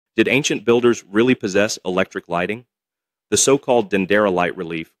Did ancient builders really possess electric lighting? The so-called Dendera Light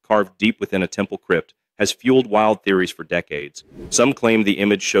relief, carved deep within a temple crypt, has fueled wild theories for decades. Some claim the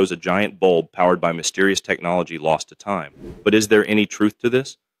image shows a giant bulb powered by mysterious technology lost to time. But is there any truth to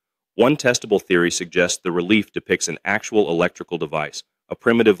this? One testable theory suggests the relief depicts an actual electrical device, a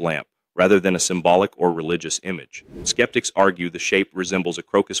primitive lamp, rather than a symbolic or religious image. Skeptics argue the shape resembles a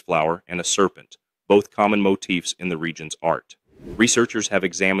crocus flower and a serpent, both common motifs in the region's art. Researchers have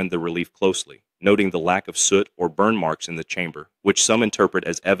examined the relief closely, noting the lack of soot or burn marks in the chamber, which some interpret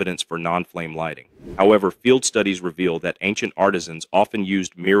as evidence for non-flame lighting. However, field studies reveal that ancient artisans often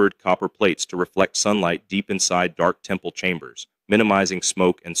used mirrored copper plates to reflect sunlight deep inside dark temple chambers, minimizing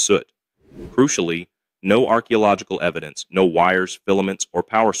smoke and soot. Crucially, no archaeological evidence, no wires, filaments, or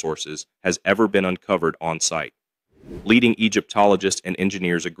power sources, has ever been uncovered on site. Leading Egyptologists and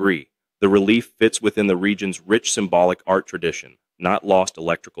engineers agree. The relief fits within the region's rich symbolic art tradition, not lost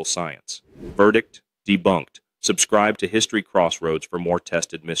electrical science. Verdict: debunked. Subscribe to History Crossroads for more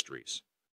tested mysteries.